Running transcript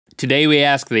Today we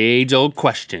ask the age-old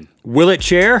question. Will it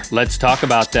chair? Let's talk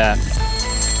about that.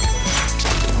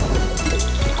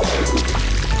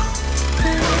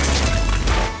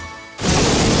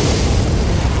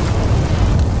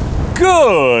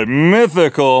 Good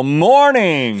mythical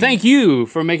morning! Thank you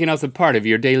for making us a part of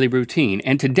your daily routine.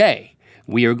 And today,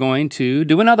 we are going to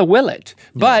do another Will It.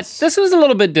 But this was a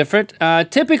little bit different.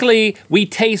 Typically, we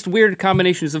taste weird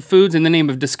combinations of foods in the name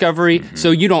of discovery,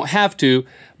 so you don't have to.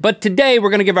 But today,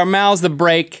 we're gonna give our mouths the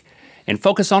break and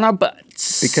focus on our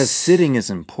butts. Because sitting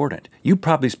is important. You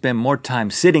probably spend more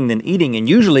time sitting than eating, and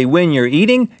usually when you're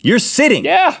eating, you're sitting.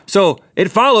 Yeah. So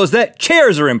it follows that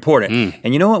chairs are important.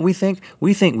 And you know what we think?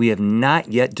 We think we have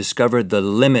not yet discovered the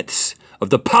limits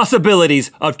of the possibilities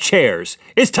of chairs.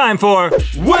 It's time for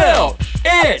Will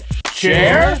It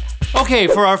Chair? Okay,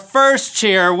 for our first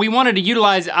chair, we wanted to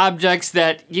utilize objects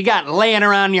that you got laying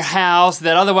around your house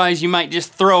that otherwise you might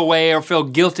just throw away or feel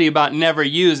guilty about never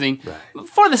using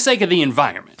for the sake of the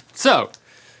environment. So,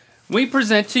 we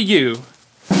present to you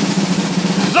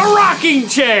the rocking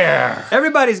chair.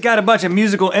 Everybody's got a bunch of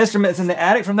musical instruments in the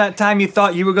attic from that time you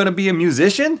thought you were gonna be a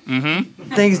musician.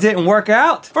 Things didn't work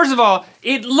out. First of all,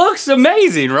 it looks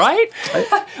amazing, right?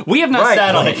 We have not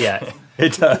sat on it yet.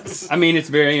 It does. I mean, it's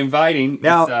very inviting.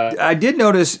 Now, I did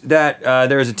notice that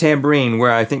there's a tambourine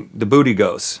where I think the booty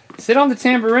goes. Sit on the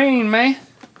tambourine, man.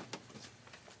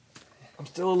 I'm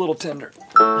still a little tender.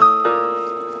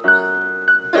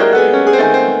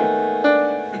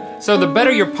 So the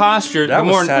better your posture, That the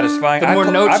was more satisfying. the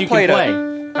more notes you can play. I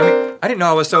mean, I didn't know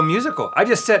I was so musical. I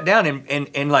just sat down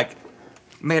and like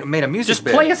made a music Just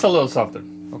bed. play us a little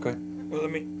something. Okay. Well, let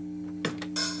me.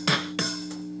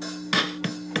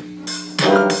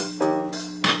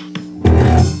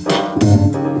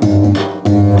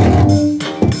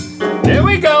 There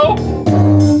we go.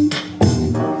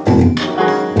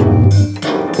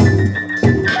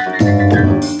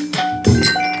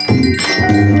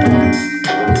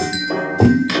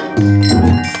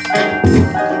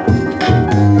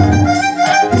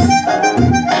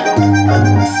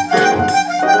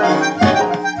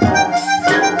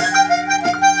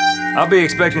 I'll be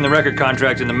expecting the record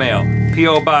contract in the mail.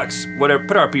 P.O. Box, whatever,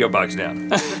 put our P.O. Box down.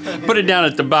 Put it down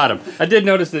at the bottom. I did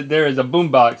notice that there is a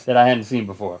boombox that I hadn't seen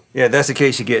before. Yeah, that's the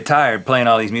case you get tired playing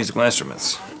all these musical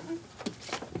instruments.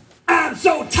 I'm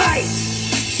so tight,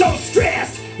 so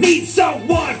stressed, need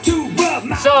someone to rub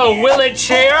my So, will it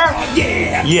chair?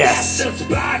 yeah. Yes. That's the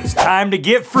spot. Time to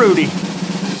get fruity.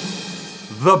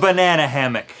 The banana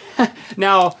hammock.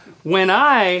 Now, when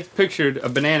I pictured a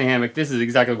banana hammock, this is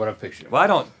exactly what I've pictured. Well, I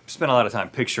don't spend a lot of time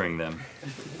picturing them.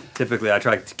 Typically, I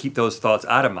try to keep those thoughts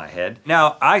out of my head.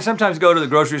 Now, I sometimes go to the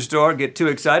grocery store, get too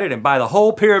excited, and buy the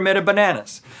whole pyramid of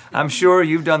bananas. I'm sure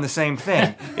you've done the same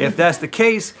thing. If that's the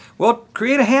case, well,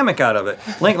 create a hammock out of it.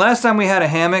 Link, last time we had a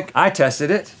hammock, I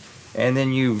tested it, and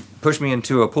then you pushed me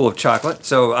into a pool of chocolate,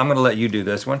 so I'm gonna let you do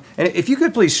this one. And if you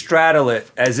could please straddle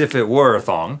it as if it were a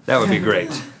thong, that would be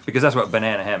great. Because that's what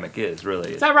banana hammock is,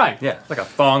 really. Is that right? Yeah, it's like a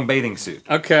thong bathing suit.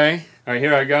 Okay. All right,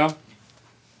 here I go.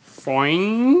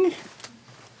 Foing.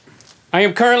 I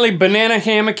am currently banana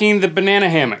hammocking the banana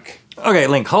hammock. Okay,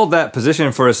 Link, hold that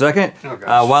position for a second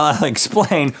while I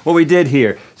explain what we did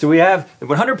here. So we have the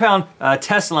 100-pound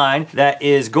test line that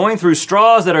is going through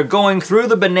straws that are going through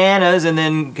the bananas and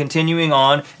then continuing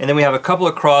on. And then we have a couple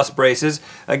of cross braces.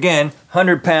 Again,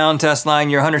 100-pound test line,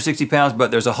 you're 160 pounds,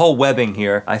 but there's a whole webbing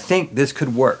here. I think this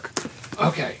could work.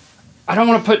 Okay. I don't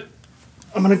want to put,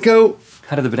 I'm gonna go.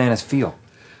 How do the bananas feel?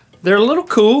 They're a little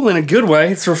cool in a good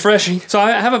way. It's refreshing. So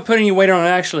I haven't put any weight on it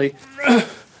actually.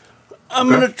 I'm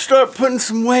gonna start putting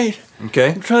some weight.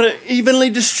 Okay. Try to evenly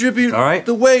distribute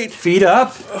the weight. Feet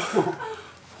up.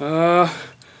 1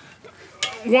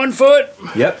 foot.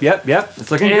 Yep.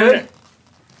 It's looking good.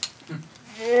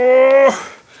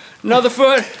 Another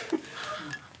foot.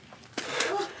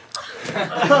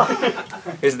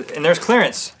 And there's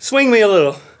clearance. Swing me a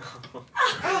little.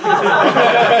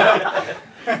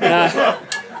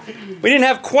 We didn't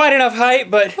have quite enough height,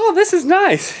 but oh, this is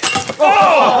nice.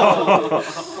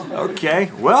 Okay,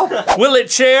 well. Will it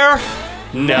chair?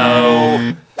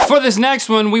 No. For this next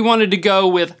one, we wanted to go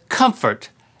with comfort,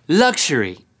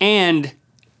 luxury, and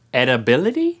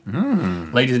edibility.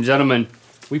 Ladies and gentlemen,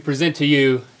 we present to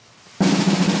you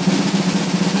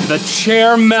the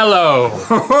Chair Mellow.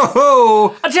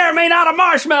 A chair made out of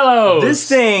marshmallows. This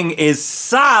thing is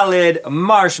solid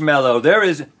marshmallow. There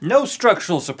is no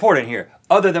structural support in here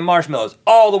other than marshmallows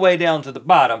all the way down to the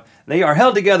bottom. They are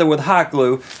held together with hot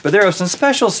glue, but there are some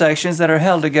special sections that are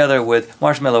held together with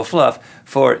marshmallow fluff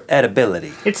for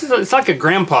edibility. It's like a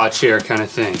grandpa chair kind of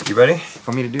thing. You ready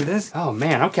for me to do this? Oh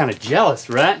man, I'm kind of jealous,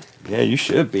 Rhett. Yeah, you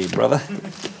should be, brother.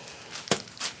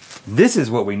 This is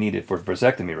what we needed for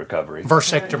vasectomy recovery.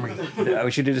 Vasectomy. Yeah,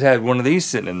 we should have just had one of these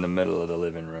sitting in the middle of the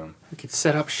living room. We could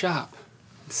set up shop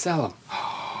and sell them.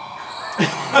 Oh.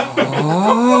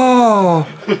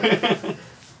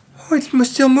 Oh, it's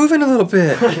still moving a little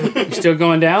bit. You still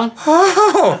going down?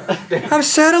 Oh, I'm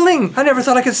settling. I never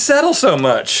thought I could settle so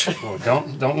much. Oh,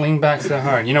 don't lean back so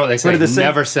hard. You know what they say,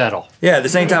 never settle. Yeah, at the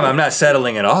same time, I'm not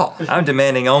settling at all. I'm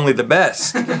demanding only the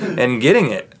best and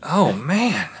getting it. Oh,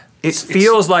 man. It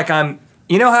feels like I'm,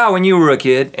 you know how when you were a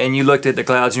kid and you looked at the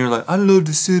clouds and you were like, I love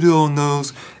to sit on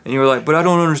those. And you were like, but I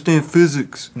don't understand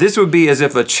physics. This would be as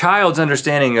if a child's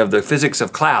understanding of the physics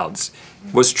of clouds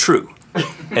was true.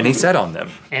 And he sat on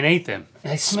them. And ate them.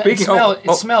 It Speaking,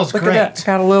 smells look great. At that.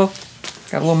 Got a little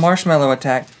marshmallow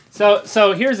attack. So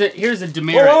here's a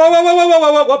demerit.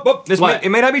 Whoa. What? It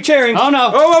may not be chairing. Oh no.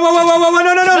 Whoa, no.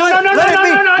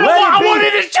 I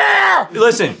wanted a chair!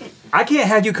 Listen, I can't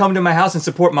have you come to my house and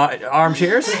support my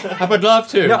armchairs. I would love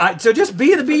to. No, so just be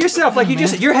yourself. Like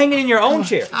you're hanging in your own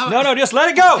chair. No, just let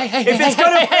it go. If it's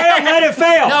gonna fail, let it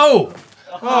fail. No.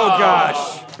 Oh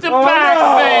gosh. The back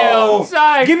failed.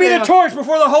 Side Give me the failed. torch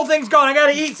before the whole thing's gone. I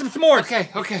gotta eat some s'mores.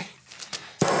 Okay.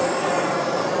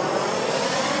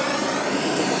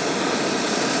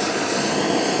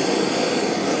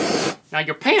 Now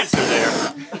your pants are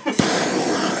there.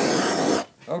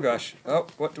 Oh gosh. Oh,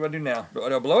 what do I do now? Do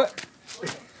I blow it?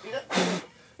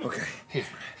 Okay. Here.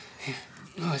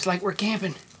 Oh, it's like we're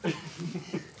camping. Oh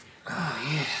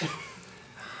yeah.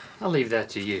 I'll leave that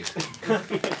to you.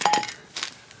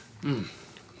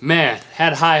 Man,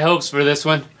 had high hopes for this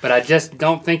one, but I just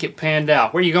don't think it panned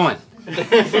out. Where are you going?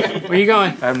 Where are you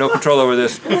going? I have no control over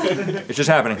this. It's just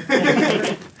happening.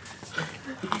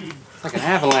 Like an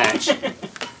avalanche.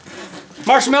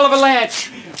 Marshmallow avalanche.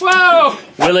 Whoa!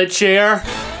 Will it share?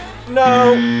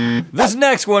 No. This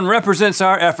next one represents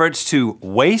our efforts to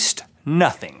waste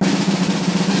nothing.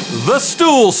 The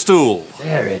stool.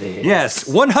 There it is. Yes,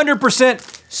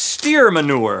 100% steer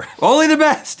manure. Only the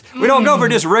best. We don't go for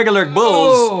just regular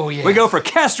bulls. Oh, yeah. We go for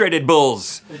castrated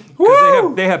bulls.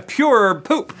 Because they have pure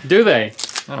poop. Do they?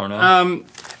 I don't know.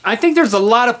 I think there's a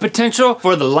lot of potential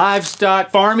for the livestock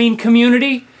farming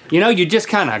community. You know, you just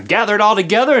kind of gather it all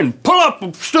together and pull up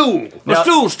a stool. Now,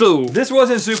 Stool. This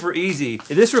wasn't super easy.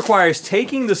 This requires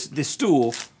taking the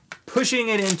stool, pushing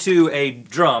it into a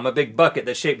drum, a big bucket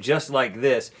that's shaped just like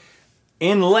this,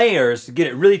 in layers to get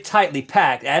it really tightly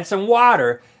packed, add some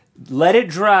water, let it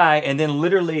dry, and then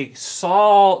literally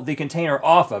saw the container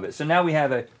off of it. So now we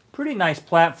have a pretty nice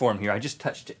platform here. I just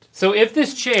touched it. So if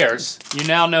this chairs, you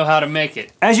now know how to make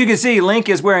it. As you can see, Link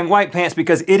is wearing white pants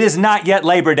because it is not yet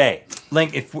Labor Day.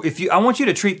 Link, I want you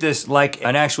to treat this like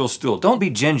an actual stool. Don't be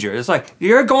ginger. It's like,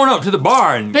 you're going up to the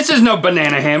bar and This is no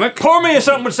banana hammock. pour me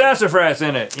something with sassafras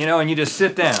in it, and you just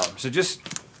sit down. So just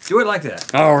do it like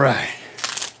that. All right.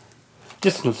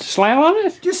 Just slam on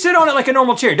it? Just sit on it like a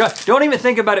normal chair. Don't even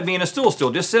think about it being a stool.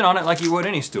 Just sit on it like you would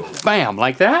any stool. Bam,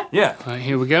 like that? Yeah. All right,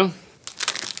 here we go.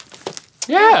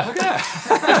 Yeah. Look at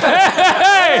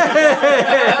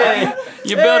that.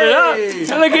 You built it up.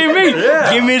 Look at me.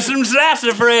 Yeah. Give me some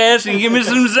sassafras and give me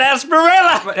some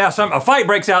sarsaparilla. But now a fight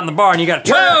breaks out in the bar and you gotta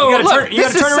turn. Whoa, you gotta look, turn. You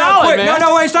this gotta turn is around solid, quick. man.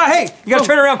 No, wait, stop. Hey, you gotta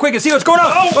turn around quick and see what's going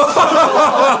on.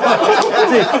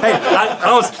 See, hey,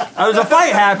 there's a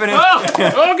fight happening. Oh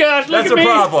gosh, look That's at me. a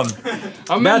problem.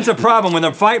 That's a problem when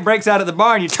the fight breaks out at the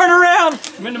bar and you turn around.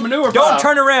 I'm in the manure Don't pile.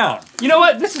 turn around. You know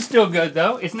what? This is still good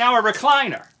though. It's now a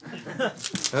recliner.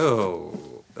 Oh.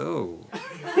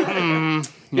 It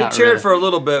Not chaired really. for a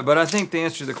little bit, but I think the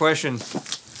answer to the question,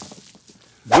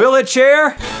 will it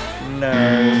chair?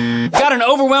 No. Got an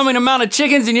overwhelming amount of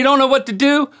chickens and you don't know what to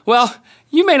do? Well,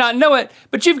 you may not know it,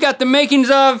 but you've got the makings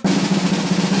of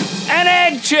an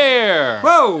egg chair.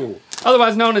 Whoa.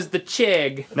 Otherwise known as the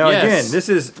chig. Now Yes. again,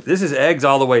 this is eggs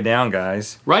all the way down,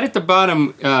 guys. Right at the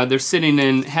bottom, they're sitting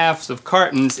in halves of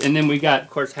cartons, and then we got, of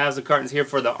course, halves of cartons here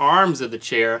for the arms of the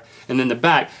chair, and then the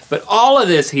back. But all of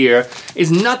this here is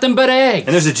nothing but eggs.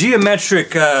 And there's a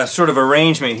geometric sort of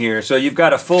arrangement here. So you've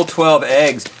got a full 12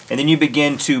 eggs, and then you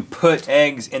begin to put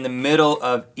eggs in the middle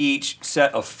of each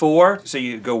set of 4. So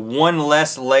you go one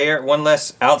less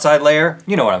outside layer.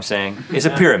 You know what I'm saying? It's a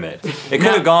pyramid. It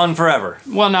could have gone forever.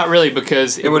 Well, not really,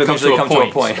 because it would eventually come to a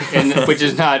point. and, which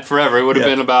is not forever. It would have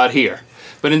been about here.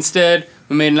 But instead,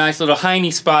 we made a nice little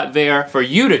hiney spot there for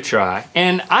you to try.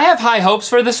 And I have high hopes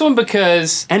for this one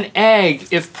because an egg,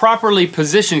 if properly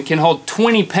positioned, can hold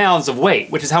 20 pounds of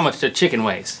weight, which is how much a chicken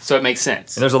weighs. So it makes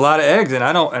sense. And there's a lot of eggs, and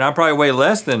I probably weigh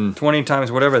less than 20 times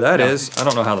whatever that is. I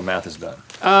don't know how the math is done.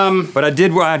 But I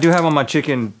do have on my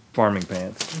chicken farming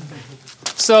pants.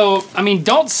 So, I mean,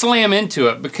 don't slam into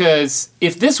it, because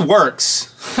if this works,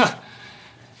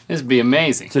 This would be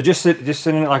amazing. So just sit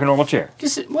in it like a normal chair.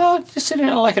 Just sit in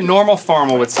it like a normal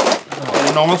farmer would sit in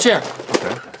a normal chair.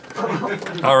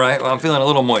 Okay. All right, well, I'm feeling a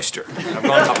little moisture. I've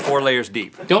gone about 4 layers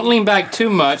deep. Don't lean back too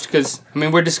much, because, I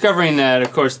mean, we're discovering that,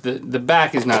 of course, the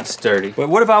back is not sturdy. But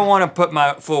what if I want to put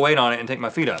my full weight on it and take my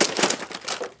feet up?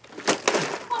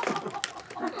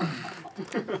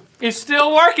 It's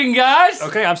still working, guys.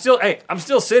 Okay, I'm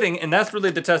still sitting, and that's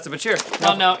really the test of a chair.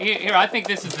 No, here, I think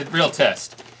this is the real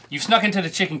test. You snuck into the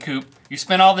chicken coop, you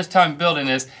spent all this time building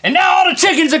this, and now all the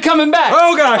chickens are coming back.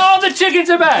 Oh, gosh. All the chickens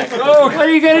are back. Oh, what are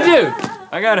you gonna do?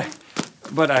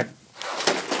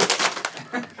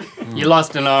 You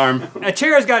lost an arm. A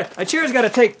chair's got to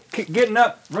take getting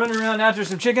up, running around after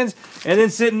some chickens, and then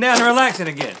sitting down and relaxing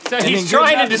again. So he's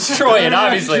trying to destroy it,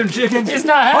 obviously. Some chickens. It's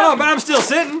not happening. Hold on, but I'm still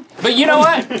sitting. But you know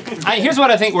what? Here's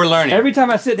what I think we're learning. Every time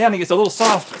I sit down, it gets a little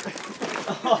softer.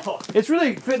 It's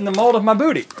really fitting the mold of my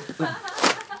booty.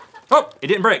 Oh, it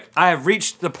didn't break. I have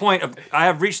reached the point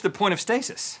of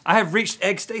stasis. I have reached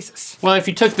egg stasis. Well, if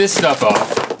you took this stuff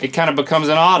off, it kind of becomes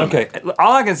an ottoman. Okay,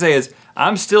 all I can say is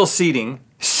I'm still seating.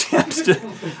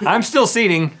 I'm still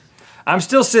seating. I'm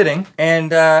still sitting,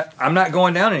 and I'm not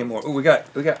going down anymore. Ooh, we got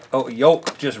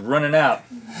yolk just running out.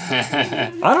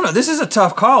 I don't know. This is a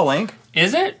tough call, Link.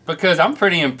 Is it? Because I'm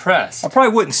pretty impressed. I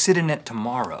probably wouldn't sit in it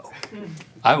tomorrow.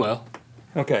 I will.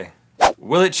 Okay.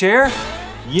 Will it chair?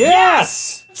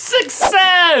 Yes!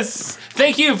 Success!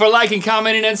 Thank you for liking,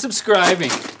 commenting, and subscribing.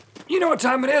 You know what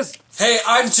time it is? Hey,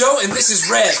 I'm Joe, and this is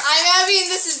Rhett. I'm Abby, and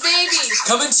this is Baby.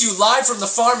 Coming to you live from the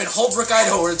farm in Holbrook,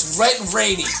 Idaho, where it's wet and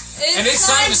rainy. And it's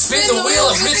time to spin the wheel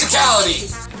of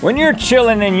mythicality. When you're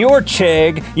chilling in your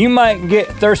cheg, you might get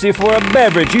thirsty for a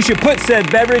beverage. You should put said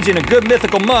beverage in a good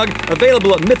Mythical mug,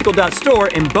 available at mythical.store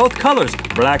in both colors.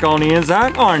 Black on the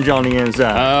inside, orange on the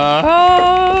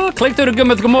inside. Click through to Good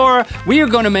Mythical More. We are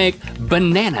going to make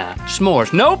banana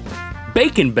s'mores. Nope,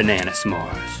 bacon banana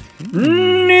s'mores.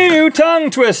 New tongue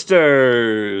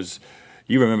twisters.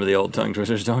 You remember the old tongue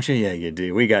twisters, don't you? Yeah, you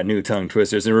do. We got new tongue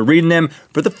twisters, and we're reading them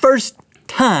for the first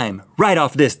time right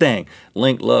off this thing.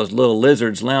 Link loves little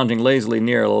lizards lounging lazily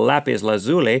near lapis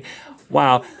lazuli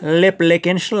while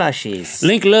lip-licking slushies.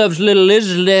 Link loves little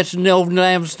lizards that's no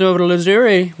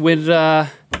lazuli with,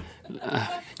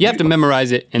 you have to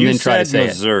memorize it and then try to say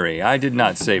Missouri. I did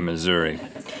not say Missouri.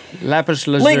 Lapis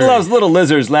lazuli. Link loves little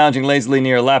lizards lounging lazily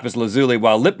near lapis lazuli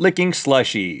while lip-licking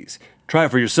slushies. Try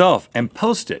it for yourself and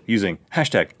post it using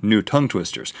hashtag new tongue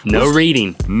twisters. No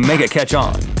reading. Make it catch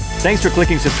on. Thanks for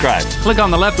clicking subscribe. Click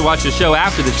on the left to watch the show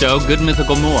after the show, Good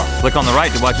Mythical More. Click on the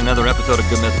right to watch another episode of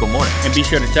Good Mythical Morning. And be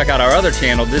sure to check out our other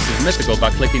channel, This is Mythical,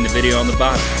 by clicking the video on the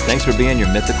bottom. Thanks for being your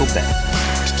mythical best.